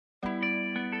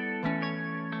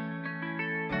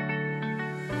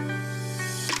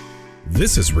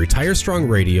This is Retire Strong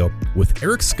Radio with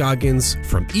Eric Scoggins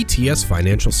from ETS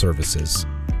Financial Services.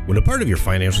 When a part of your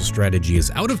financial strategy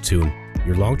is out of tune,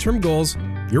 your long-term goals,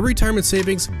 your retirement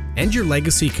savings, and your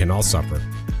legacy can all suffer.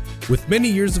 With many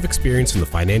years of experience in the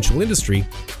financial industry,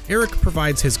 Eric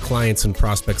provides his clients and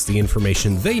prospects the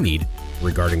information they need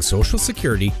regarding Social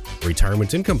Security,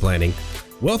 retirement income planning,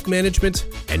 wealth management,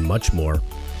 and much more.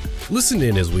 Listen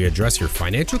in as we address your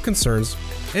financial concerns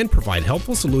and provide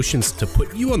helpful solutions to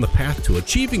put you on the path to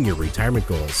achieving your retirement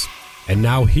goals. And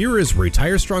now here is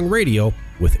Retire Strong Radio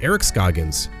with Eric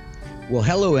Scoggins. Well,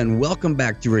 hello and welcome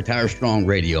back to Retire Strong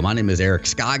Radio. My name is Eric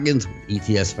Scoggins with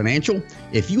ETS Financial.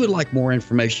 If you would like more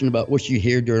information about what you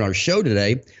hear during our show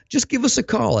today, just give us a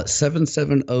call at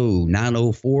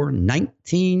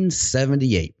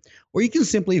 770-904-1978. Or you can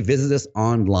simply visit us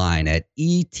online at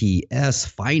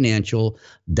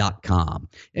etsfinancial.com.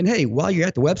 And hey, while you're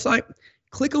at the website,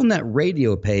 click on that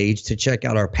radio page to check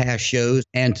out our past shows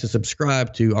and to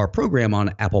subscribe to our program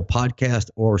on Apple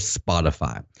Podcast or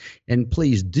Spotify. And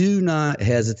please do not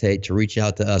hesitate to reach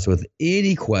out to us with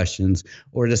any questions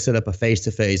or to set up a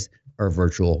face-to-face or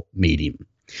virtual meeting.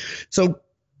 So,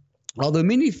 although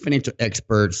many financial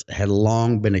experts had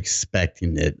long been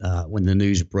expecting it when the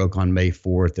news broke on May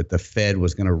 4th that the Fed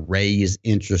was going to raise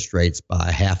interest rates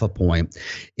by 0.5 point,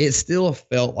 it still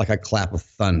felt like a clap of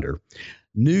thunder.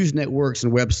 News networks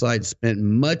and websites spent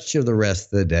much of the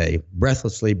rest of the day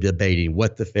breathlessly debating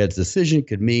what the Fed's decision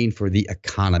could mean for the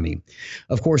economy.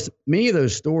 Of course, many of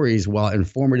those stories, while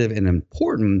informative and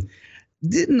important,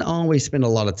 didn't always spend a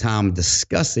lot of time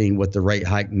discussing what the rate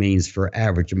hike means for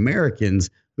average Americans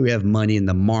who have money in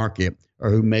the market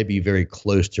or who may be very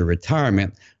close to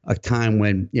retirement, a time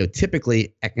when,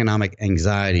 typically economic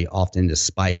anxiety often is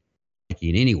spiking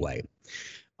anyway.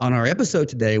 On our episode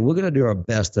today, we're going to do our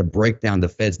best to break down the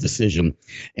Fed's decision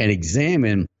and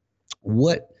examine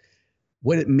what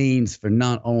it means for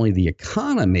not only the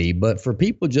economy, but for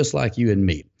people just like you and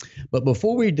me. But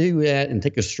before we do that and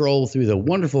take a stroll through the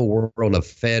wonderful world of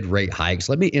Fed rate hikes,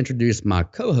 let me introduce my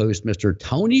co-host, Mr.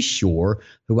 Tony Shore,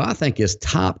 who I think is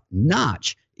top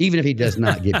notch, even if he does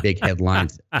not get big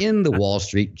headlines in the Wall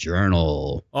Street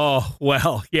Journal. Oh,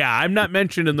 well, yeah, I'm not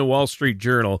mentioned in the Wall Street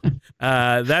Journal.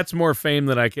 That's more fame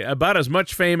than I can, about as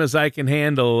much fame as I can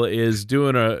handle is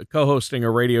co-hosting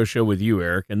a radio show with you,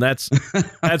 Eric. And that's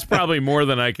probably more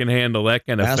than I can handle, that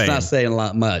kind of fame. That's not saying a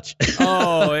lot much.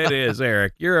 Oh, it is,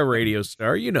 Eric. You're a radio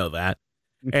star. You know that.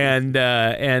 And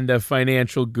a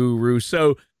financial guru.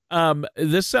 So,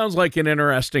 this sounds like an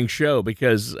interesting show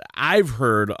because I've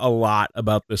heard a lot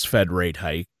about this Fed rate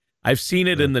hike. I've seen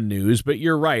it in the news, but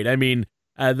you're right. I mean,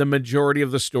 the majority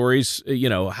of the stories,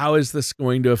 how is this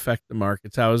going to affect the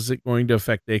markets? How is it going to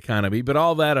affect the economy? But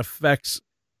all that affects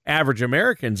average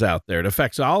Americans out there. It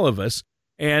affects all of us.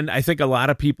 And I think a lot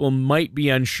of people might be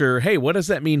unsure, hey, what does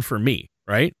that mean for me?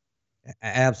 Right?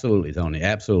 Absolutely, Tony.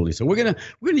 Absolutely. So we're gonna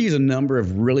use a number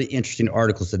of really interesting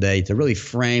articles today to really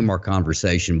frame our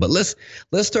conversation. But let's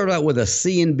start out with a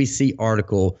CNBC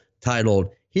article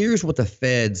titled "Here's What the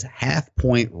Fed's 0.5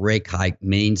 point rate hike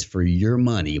means for your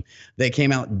money." That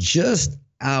came out just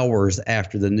hours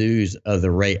after the news of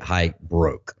the rate hike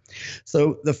broke.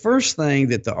 So the first thing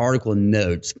that the article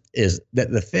notes is that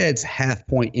the Fed's 0.5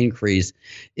 point increase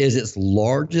is its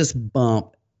largest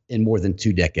bump in more than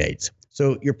 2 decades.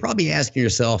 So you're probably asking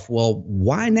yourself, well,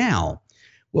 why now?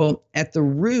 Well, at the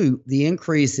root, the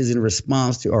increase is in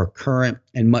response to our current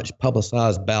and much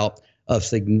publicized bout of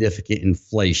significant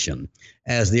inflation.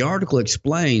 As the article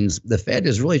explains, the Fed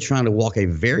is really trying to walk a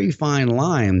very fine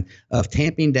line of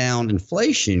tamping down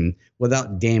inflation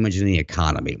without damaging the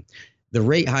economy. The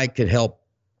rate hike could help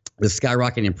the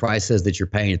skyrocketing prices that you're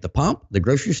paying at the pump, the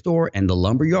grocery store, and the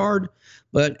lumber yard.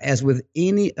 But as with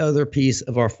any other piece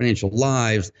of our financial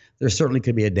lives, there certainly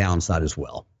could be a downside as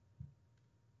well.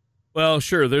 Well,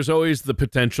 sure. There's always the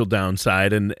potential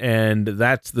downside, and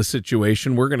that's the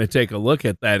situation. We're going to take a look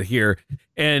at that here.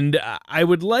 And I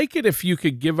would like it if you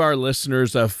could give our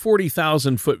listeners a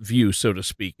 40,000-foot view, so to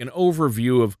speak, an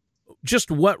overview of just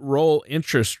what role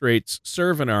interest rates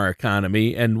serve in our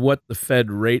economy and what the Fed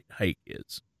rate hike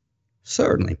is.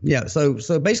 Certainly. Yeah. So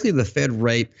basically the Fed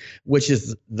rate, which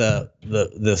is the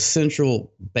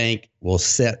central bank will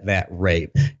set that rate,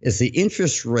 is the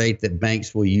interest rate that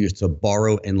banks will use to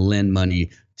borrow and lend money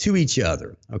to each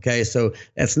other. Okay. So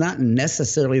that's not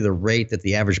necessarily the rate that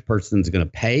the average person is going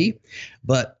to pay,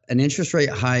 but an interest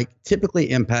rate hike typically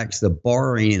impacts the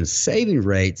borrowing and saving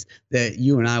rates that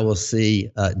you and I will see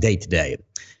day to day.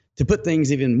 To put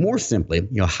things even more simply,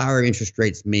 higher interest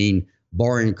rates mean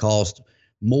borrowing costs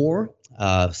more.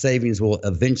 Savings will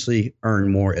eventually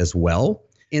earn more as well.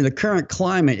 In the current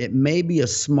climate, it may be a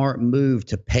smart move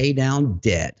to pay down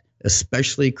debt,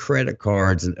 especially credit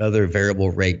cards and other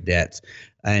variable rate debts,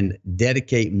 and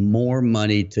dedicate more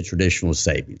money to traditional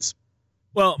savings.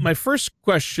 Well, my first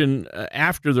question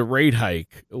after the rate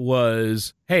hike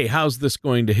was, hey, how's this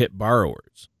going to hit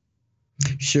borrowers?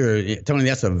 Sure, Tony,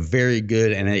 that's a very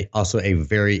good and also a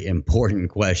very important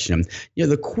question.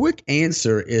 The quick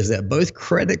answer is that both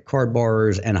credit card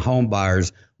borrowers and home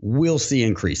buyers will see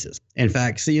increases. In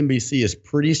fact, CNBC is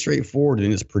pretty straightforward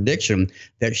in its prediction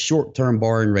that short-term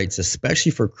borrowing rates,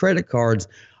 especially for credit cards,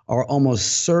 are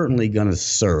almost certainly going to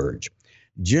surge.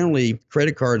 Generally,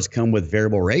 credit cards come with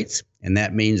variable rates, and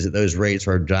that means that those rates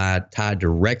are tied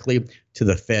directly to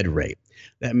the Fed rate.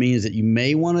 That means that you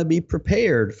may want to be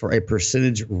prepared for a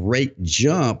percentage rate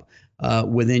jump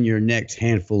within your next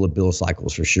handful of bill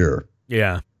cycles for sure.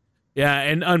 Yeah. Yeah.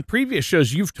 And on previous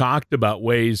shows, you've talked about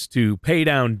ways to pay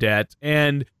down debt.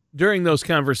 And during those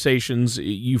conversations,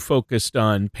 you focused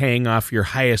on paying off your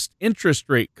highest interest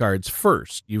rate cards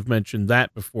first. You've mentioned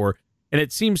that before. And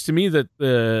it seems to me that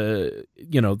the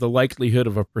likelihood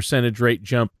of a percentage rate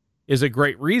jump is a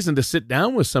great reason to sit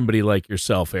down with somebody like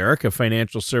yourself, Eric, a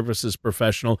financial services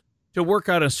professional, to work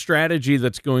out a strategy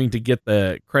that's going to get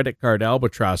the credit card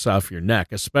albatross off your neck,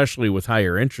 especially with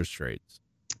higher interest rates.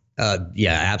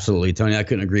 Yeah, absolutely, Tony. I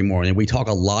couldn't agree more. And we talk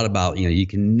a lot about, you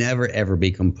can never, ever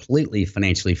be completely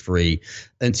financially free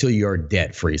until you're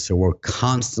debt free. So we're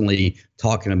constantly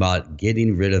talking about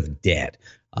getting rid of debt.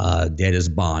 Debt is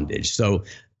bondage. So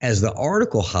as the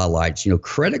article highlights,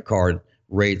 credit card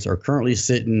rates are currently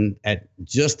sitting at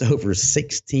just over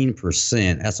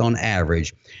 16%. That's on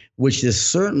average, which is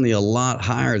certainly a lot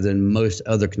higher than most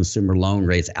other consumer loan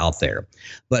rates out there.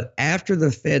 But after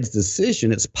the Fed's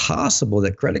decision, it's possible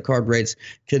that credit card rates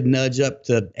could nudge up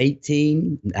to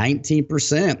 18,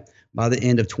 19% by the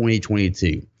end of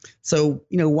 2022. So,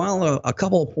 while a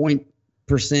couple of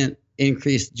percent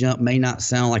increase jump may not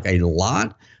sound like a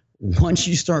lot, once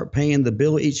you start paying the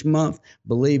bill each month,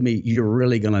 believe me, you're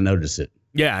really going to notice it.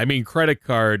 Yeah, I mean, credit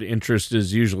card interest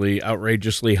is usually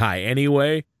outrageously high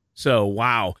anyway. So,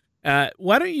 wow.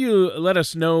 Why don't you let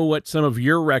us know what some of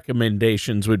your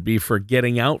recommendations would be for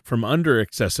getting out from under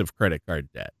excessive credit card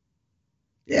debt?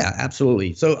 Yeah,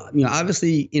 absolutely. So,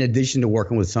 obviously, in addition to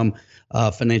working with some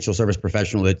financial service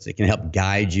professional that can help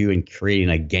guide you in creating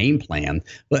a game plan,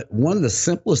 but one of the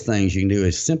simplest things you can do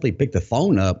is simply pick the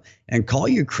phone up and call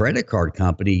your credit card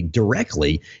company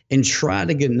directly and try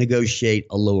to negotiate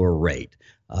a lower rate.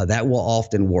 That will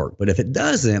often work. But if it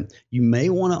doesn't, you may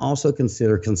want to also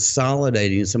consider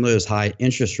consolidating some of those high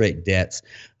interest rate debts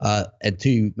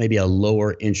to maybe a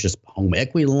lower interest home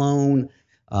equity loan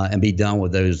and be done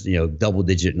with those, double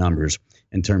digit numbers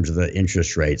in terms of the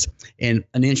interest rates. And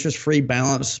an interest-free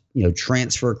balance,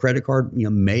 transfer credit card,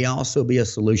 may also be a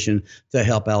solution to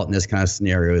help out in this kind of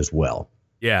scenario as well.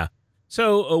 Yeah.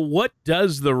 So what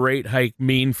does the rate hike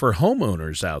mean for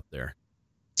homeowners out there?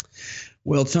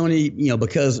 Well, Tony,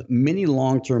 because many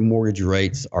long-term mortgage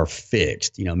rates are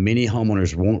fixed, many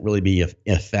homeowners won't really be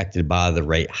affected by the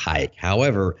rate hike.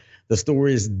 However, the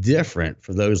story is different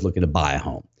for those looking to buy a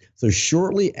home. So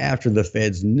shortly after the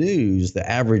Fed's news, the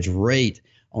average rate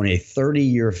on a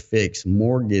 30-year fixed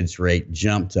mortgage rate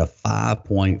jumped to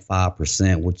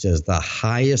 5.5%, which is the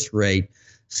highest rate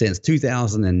since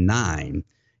 2009.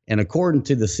 And according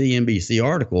to the CNBC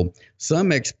article,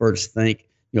 some experts think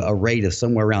a rate of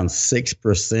somewhere around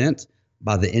 6%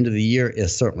 by the end of the year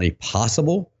is certainly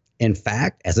possible. In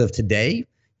fact, as of today,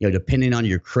 depending on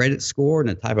your credit score and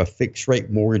the type of fixed rate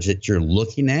mortgage that you're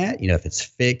looking at, if it's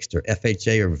fixed or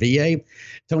FHA or VA,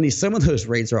 Tony, some of those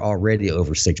rates are already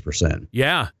over 6%.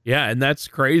 Yeah. And that's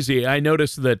crazy. I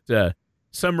noticed that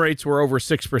some rates were over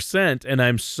 6%, and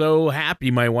I'm so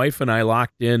happy my wife and I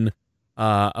locked in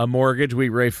a mortgage. We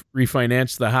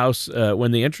refinanced the house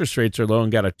when the interest rates are low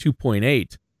and got a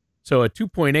 2.8. So a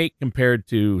 2.8 compared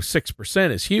to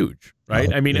 6% is huge,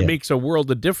 right? Oh, I mean, yeah. It makes a world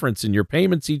of difference in your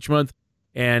payments each month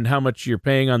and how much you're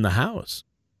paying on the house.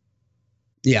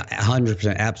 Yeah,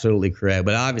 100%, absolutely correct.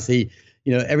 But obviously,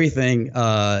 everything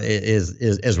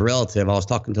is relative. I was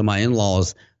talking to my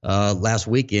in-laws last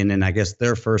weekend, and I guess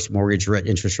their first mortgage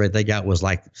interest rate they got was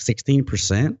like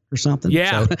 16% or something.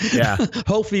 Yeah, so, yeah.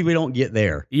 Hopefully we don't get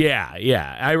there.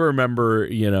 Yeah. I remember,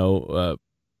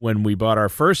 when we bought our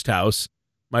first house,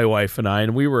 my wife and I,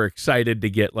 and we were excited to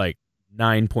get like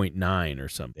 9.9 or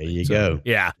something. There you go.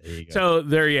 Yeah. There you go. So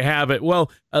there you have it.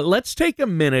 Well, let's take a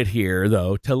minute here,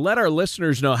 though, to let our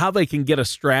listeners know how they can get a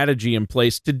strategy in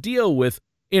place to deal with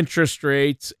interest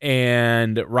rates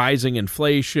and rising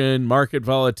inflation, market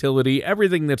volatility,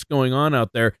 everything that's going on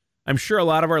out there. I'm sure a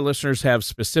lot of our listeners have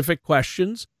specific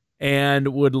questions, and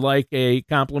would like a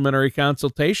complimentary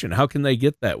consultation, how can they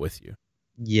get that with you?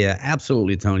 Yeah,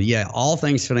 absolutely, Tony. Yeah, all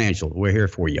things financial. We're here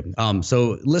for you.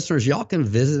 So listeners, y'all can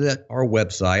visit our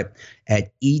website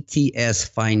at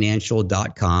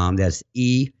etsfinancial.com. That's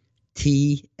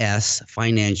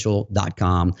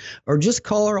etsfinancial.com, or just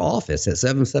call our office at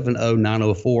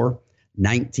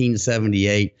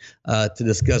 770-904-1978 to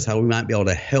discuss how we might be able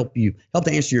to help to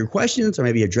answer your questions, or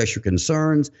maybe address your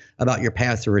concerns about your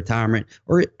path to retirement,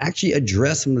 or actually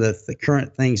address some of the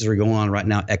current things that are going on right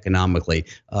now economically.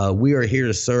 We are here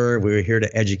to serve. We are here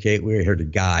to educate. We are here to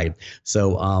guide.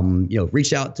 So,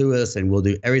 reach out to us, and we'll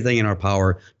do everything in our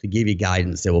power to give you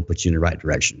guidance that will put you in the right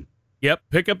direction. Yep.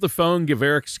 Pick up the phone, give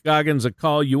Eric Scoggins a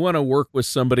call. You want to work with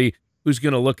somebody who's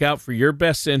going to look out for your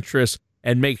best interests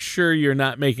and make sure you're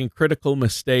not making critical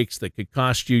mistakes that could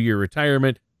cost you your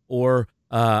retirement or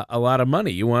a lot of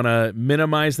money. You want to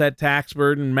minimize that tax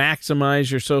burden, maximize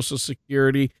your Social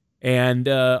Security and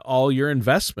all your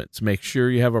investments. Make sure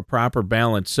you have a proper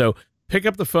balance. So pick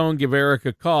up the phone, give Eric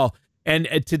a call. And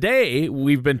today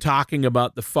we've been talking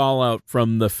about the fallout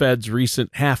from the Fed's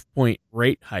recent half-point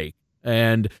rate hike.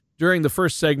 And during the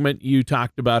first segment, you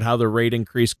talked about how the rate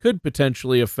increase could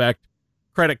potentially affect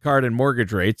credit card and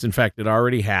mortgage rates. In fact, it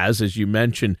already has, as you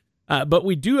mentioned. But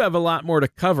we do have a lot more to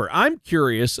cover. I'm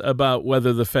curious about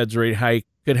whether the Fed's rate hike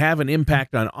could have an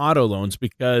impact on auto loans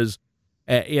because,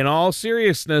 in all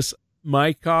seriousness,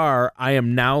 my car, I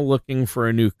am now looking for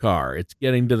a new car. It's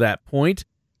getting to that point,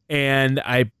 and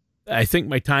I think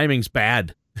my timing's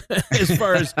bad. As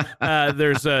far as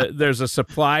there's a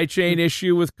supply chain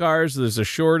issue with cars, there's a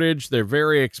shortage, they're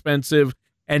very expensive,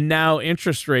 and now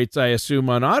interest rates, I assume,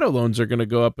 on auto loans are going to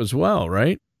go up as well,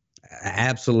 right?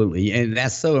 Absolutely, and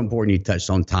that's so important. You touched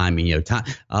on timing. I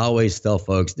always tell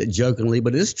folks that jokingly,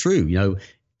 but it's true. It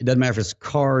doesn't matter if it's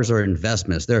cars or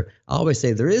investments. I always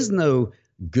say there is no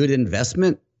good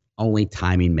investment. Only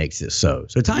timing makes it so.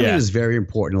 So timing is very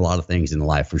important in a lot of things in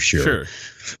life, for sure. Sure.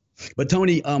 But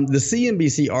Tony, the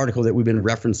CNBC article that we've been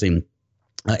referencing,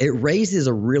 it raises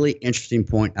a really interesting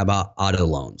point about auto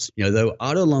loans. Though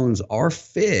auto loans are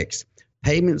fixed,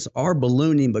 payments are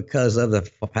ballooning because of the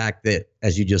fact that,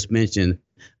 as you just mentioned,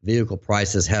 vehicle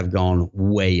prices have gone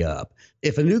way up.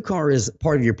 If a new car is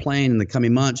part of your plan in the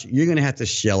coming months, you're going to have to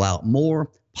shell out more,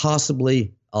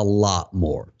 possibly a lot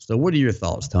more. So what are your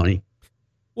thoughts, Tony?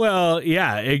 Well,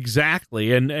 yeah,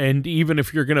 exactly. And even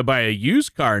if you're going to buy a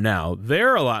used car now,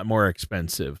 they're a lot more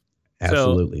expensive.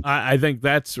 Absolutely. So I think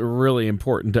that's really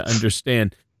important to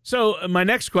understand. So my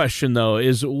next question, though,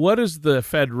 is what does the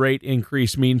Fed rate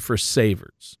increase mean for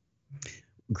savers?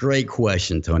 Great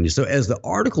question, Tony. So as the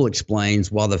article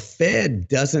explains, while the Fed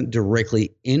doesn't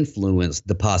directly influence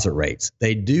deposit rates,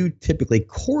 they do typically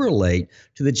correlate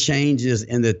to the changes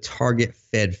in the target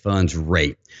Fed funds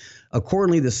rate.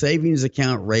 Accordingly, the savings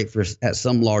account rate at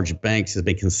some large banks has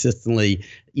been consistently,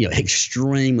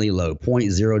 extremely low,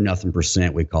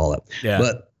 0.0% we call it. Yeah.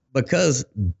 But because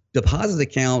deposit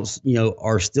accounts,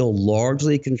 are still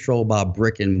largely controlled by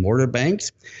brick and mortar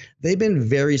banks, they've been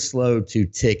very slow to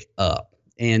tick up.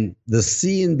 And the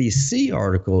CNBC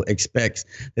article expects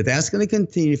that that's going to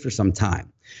continue for some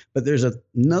time. But there's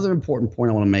another important point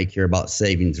I want to make here about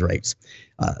savings rates.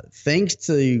 Thanks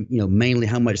to mainly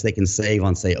how much they can save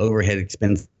on, say, overhead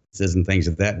expenses and things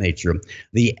of that nature,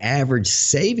 the average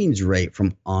savings rate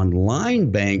from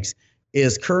online banks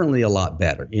is currently a lot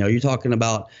better. You're talking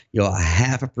about,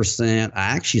 0.5%. I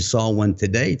actually saw one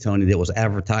today, Tony, that was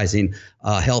advertising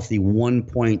a healthy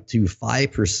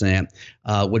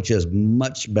 1.25%, which is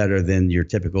much better than your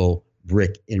typical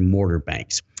brick and mortar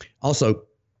banks. Also,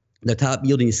 the top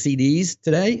yielding CDs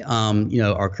today,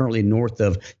 are currently north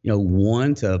of,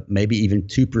 1 to maybe even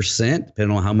 2%,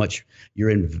 depending on how much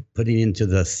you're putting into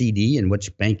the CD and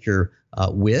which bank you're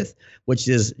with, which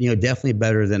is, definitely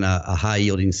better than a high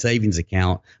yielding savings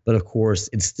account. But of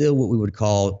course, it's still what we would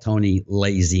call, Tony,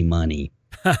 lazy money.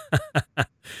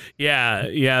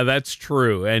 Yeah, that's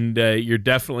true. And you're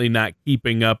definitely not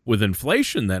keeping up with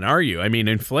inflation then, are you? I mean,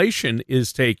 inflation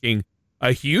is taking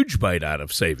a huge bite out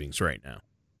of savings right now.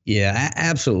 Yeah,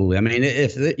 absolutely. I mean,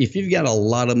 if you've got a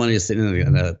lot of money sitting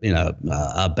in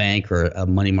a bank or a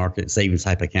money market savings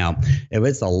type account, if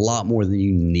it's a lot more than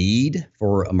you need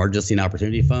for emergency and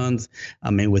opportunity funds, I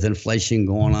mean, with inflation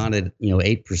going on at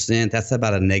 8%, that's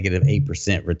about a negative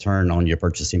 8% return on your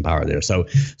purchasing power there. So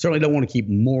certainly don't want to keep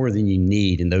more than you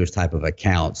need in those type of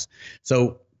accounts.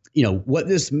 So what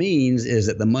this means is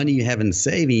that the money you have in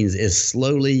savings is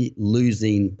slowly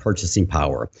losing purchasing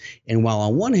power. And while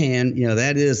on one hand,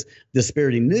 that is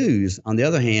dispiriting news, on the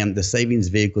other hand, the savings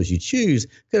vehicles you choose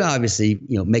could obviously,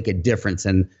 make a difference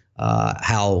in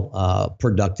how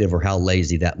productive or how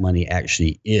lazy that money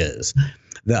actually is.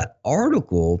 The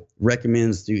article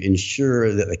recommends to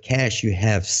ensure that the cash you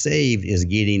have saved is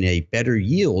getting a better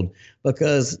yield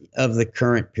because of the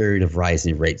current period of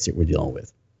rising rates that we're dealing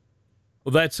with.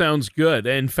 Well, that sounds good.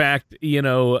 In fact,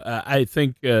 I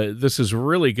think this is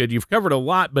really good. You've covered a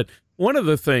lot, but one of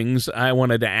the things I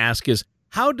wanted to ask is,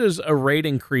 how does a rate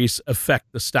increase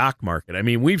affect the stock market? I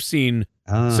mean, we've seen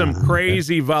some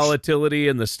crazy volatility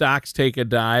and the stocks take a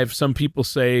dive. Some people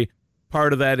say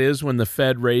part of that is when the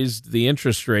Fed raised the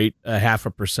interest rate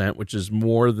 0.5%, which is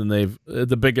more than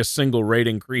the biggest single rate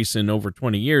increase in over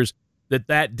 20 years,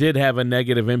 that did have a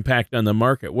negative impact on the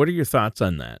market. What are your thoughts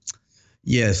on that?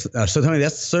 Yes. So, Tony,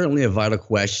 that's certainly a vital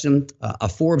question. A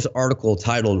Forbes article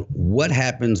titled, "What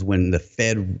Happens When the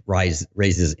Fed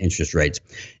Raises Interest Rates?"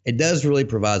 It does really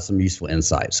provide some useful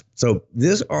insights. So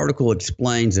this article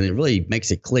explains, and it really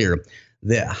makes it clear,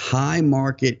 that high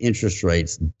market interest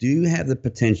rates do have the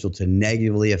potential to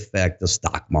negatively affect the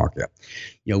stock market.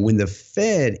 When the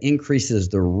Fed increases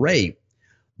the rate,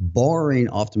 borrowing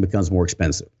often becomes more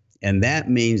expensive. And that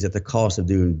means that the cost of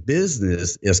doing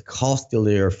business is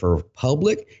costlier for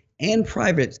public and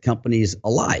private companies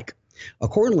alike.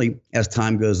 Accordingly, as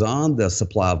time goes on, the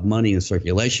supply of money in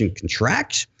circulation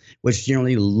contracts, which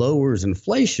generally lowers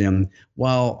inflation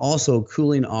while also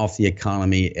cooling off the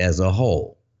economy as a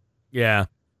whole. Yeah.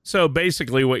 So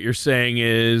basically what you're saying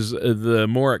is the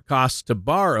more it costs to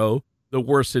borrow, the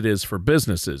worse it is for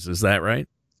businesses. Is that right?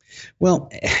 Well,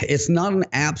 it's not an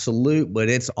absolute, but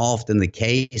it's often the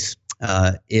case.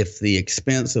 If the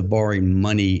expense of borrowing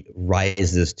money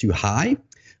rises too high,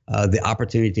 the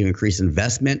opportunity to increase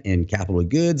investment in capital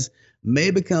goods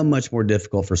may become much more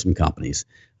difficult for some companies.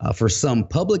 For some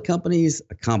public companies,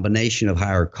 a combination of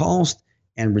higher cost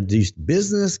and reduced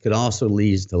business could also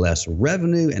lead to less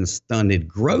revenue and stunted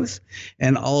growth.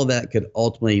 And all of that could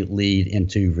ultimately lead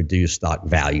into reduced stock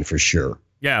value for sure.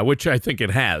 Yeah, which I think it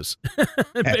has,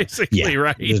 basically,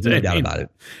 right? There's no doubt about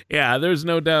it. Yeah, there's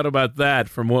no doubt about that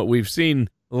from what we've seen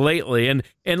lately. And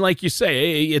like you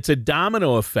say, it's a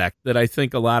domino effect that I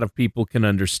think a lot of people can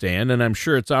understand. And I'm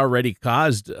sure it's already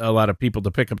caused a lot of people to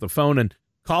pick up the phone and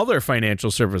call their financial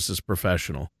services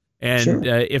professional. And Sure.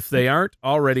 If they aren't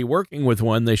already working with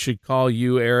one, they should call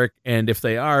you, Eric. And if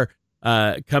they are,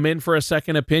 come in for a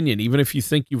second opinion. Even if you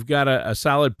think you've got a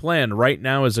solid plan, right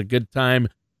now is a good time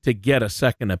to get a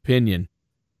second opinion,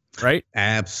 right?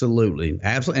 Absolutely.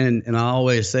 Absolutely. And I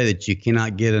always say that you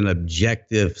cannot get an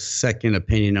objective second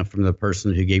opinion from the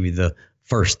person who gave you the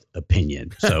first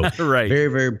opinion. So Right. very,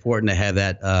 very important to have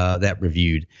that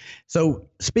reviewed. So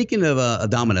speaking of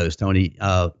dominoes, Tony,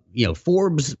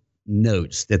 Forbes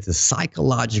notes that the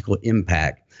psychological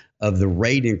impact of the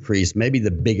rate increase may be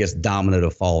the biggest domino to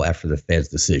fall after the Fed's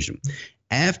decision.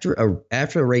 After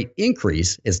a rate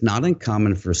increase, it's not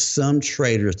uncommon for some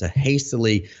traders to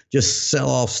hastily just sell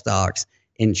off stocks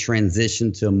and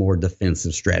transition to a more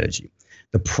defensive strategy.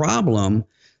 The problem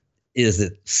is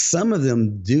that some of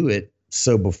them do it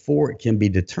so before it can be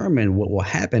determined what will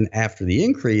happen after the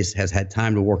increase has had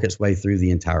time to work its way through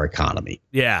the entire economy.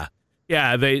 Yeah.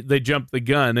 Yeah, they jumped the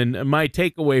gun. And my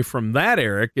takeaway from that,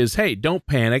 Eric, is, hey, don't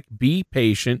panic. Be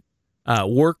patient.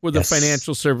 Work with a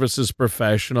financial services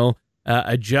professional.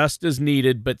 Adjust as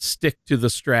needed, but stick to the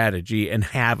strategy and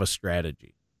have a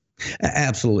strategy.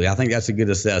 Absolutely. I think that's a good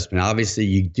assessment. Obviously,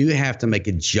 you do have to make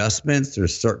adjustments.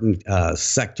 There's certain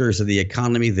sectors of the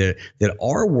economy that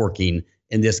are working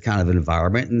in this kind of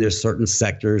environment, and there's certain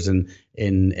sectors and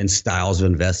styles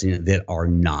of investing that are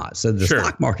not. So the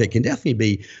stock market can definitely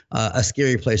be a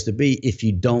scary place to be if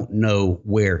you don't know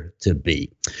where to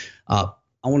be. I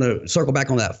want to circle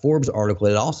back on that Forbes article.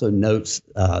 It also notes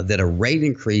that a rate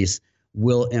increase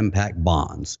will impact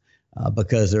bonds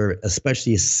because they're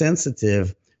especially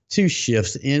sensitive to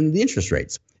shifts in the interest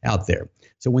rates out there.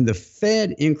 So when the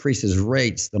Fed increases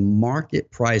rates, the market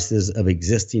prices of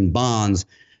existing bonds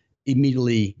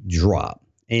immediately drop.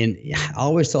 And I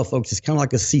always tell folks it's kind of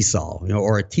like a seesaw,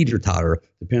 or a teeter-totter,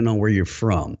 depending on where you're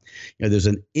from. There's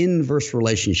an inverse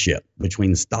relationship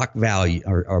between stock value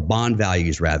or bond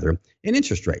values rather and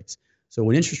interest rates. So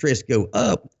when interest rates go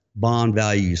up, bond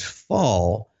values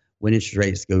fall. When interest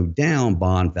rates go down,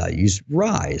 bond values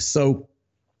rise. So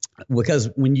because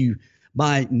when you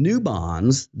buy new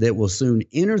bonds that will soon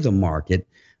enter the market,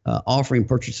 offering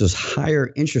purchasers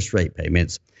higher interest rate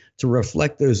payments, to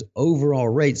reflect those overall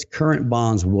rates, current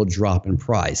bonds will drop in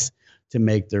price to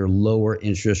make their lower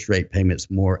interest rate payments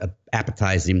more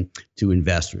appetizing to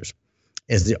investors.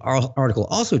 As the article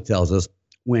also tells us,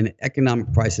 when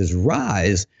economic prices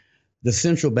rise, the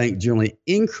central bank generally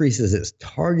increases its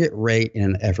target rate in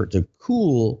an effort to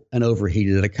cool an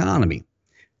overheated economy.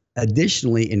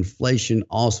 Additionally, inflation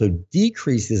also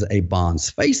decreases a bond's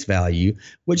face value,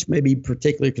 which may be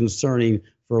particularly concerning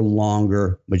for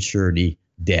longer maturity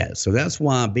debt. So that's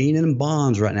why being in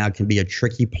bonds right now can be a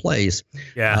tricky place,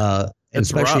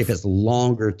 especially rough. if it's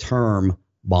longer term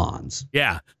bonds.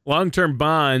 Yeah, long-term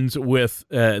bonds with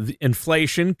the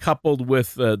inflation coupled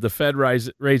with the Fed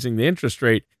raising the interest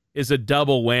rate is a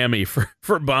double whammy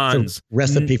for bonds. It's a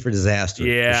recipe for disaster.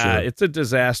 Yeah, for sure. It's a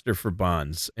disaster for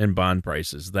bonds and bond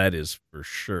prices. That is for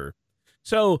sure.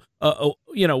 So,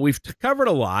 we've covered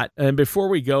a lot. And before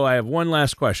we go, I have one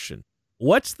last question.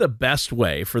 What's the best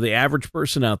way for the average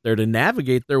person out there to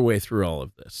navigate their way through all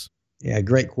of this? Yeah,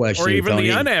 great question. Or even Tony.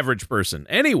 the unaverage person,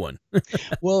 anyone.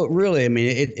 Well, really, I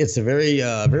mean, it's a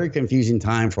very confusing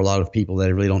time for a lot of people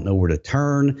that really don't know where to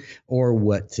turn or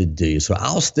what to do. So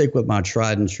I'll stick with my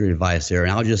tried and true advice here,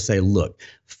 and I'll just say, look,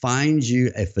 find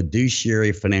you a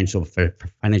fiduciary financial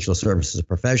services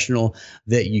professional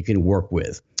that you can work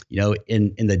with.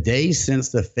 In the days since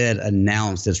the Fed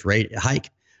announced its rate hike,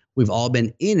 we've all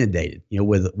been inundated,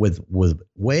 with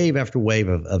wave after wave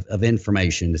of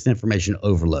information, this information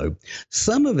overload.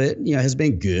 Some of it, has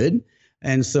been good,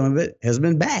 and some of it has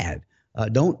been bad.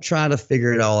 Don't try to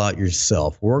figure it all out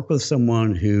yourself. Work with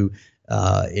someone who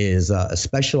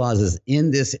specializes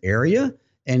in this area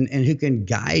and who can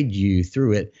guide you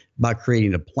through it by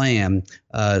creating a plan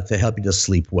to help you to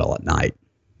sleep well at night.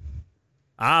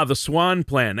 The SWAN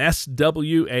plan,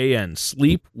 SWAN,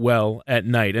 sleep well at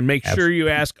night. And make sure you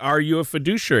ask, are you a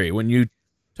fiduciary when you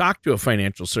talk to a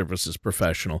financial services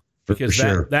professional? Because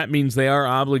that means they are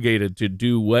obligated to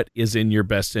do what is in your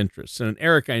best interest. And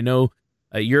Eric, I know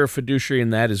you're a fiduciary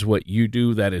and that is what you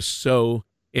do. That is so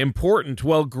important.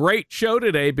 Well, great show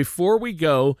today. Before we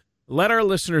go, let our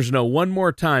listeners know one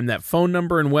more time that phone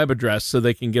number and web address so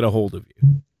they can get a hold of you.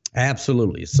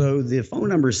 Absolutely. So the phone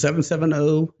number is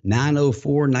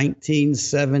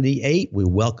 770-904-1978. We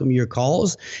welcome your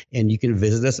calls, and you can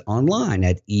visit us online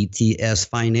at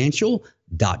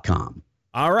etsfinancial.com.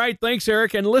 All right. Thanks,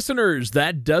 Eric. And listeners,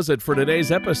 that does it for today's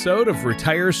episode of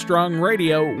Retire Strong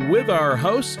Radio with our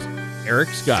host, Eric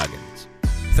Scoggins.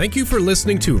 Thank you for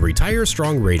listening to Retire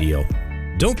Strong Radio.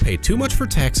 Don't pay too much for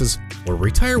taxes or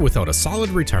retire without a solid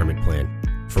retirement plan.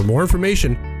 For more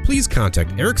information, please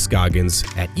contact Eric Scoggins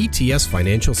at ETS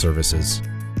Financial Services.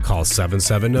 Call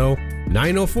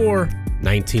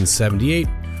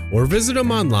 770-904-1978 or visit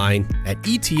them online at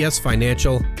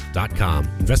etsfinancial.com.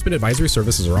 Investment advisory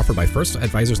services are offered by First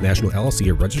Advisors National LLC,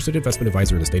 a registered investment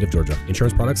advisor in the state of Georgia.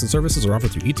 Insurance products and services are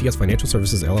offered through ETS Financial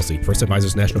Services LLC. First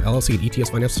Advisors National LLC and ETS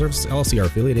Financial Services LLC are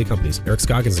affiliated companies. Eric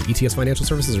Scoggins and ETS Financial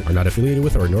Services are not affiliated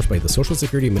with or endorsed by the Social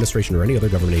Security Administration or any other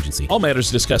government agency. All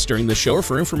matters discussed during this show are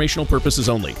for informational purposes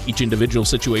only. Each individual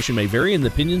situation may vary, and the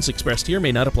opinions expressed here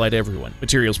may not apply to everyone.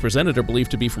 Materials presented are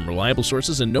believed to be from reliable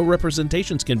sources, and no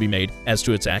representations can be made as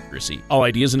to its accuracy. All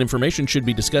ideas and information should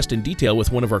be discussed in detail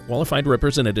with one of our qualified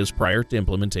representatives prior to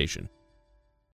implementation.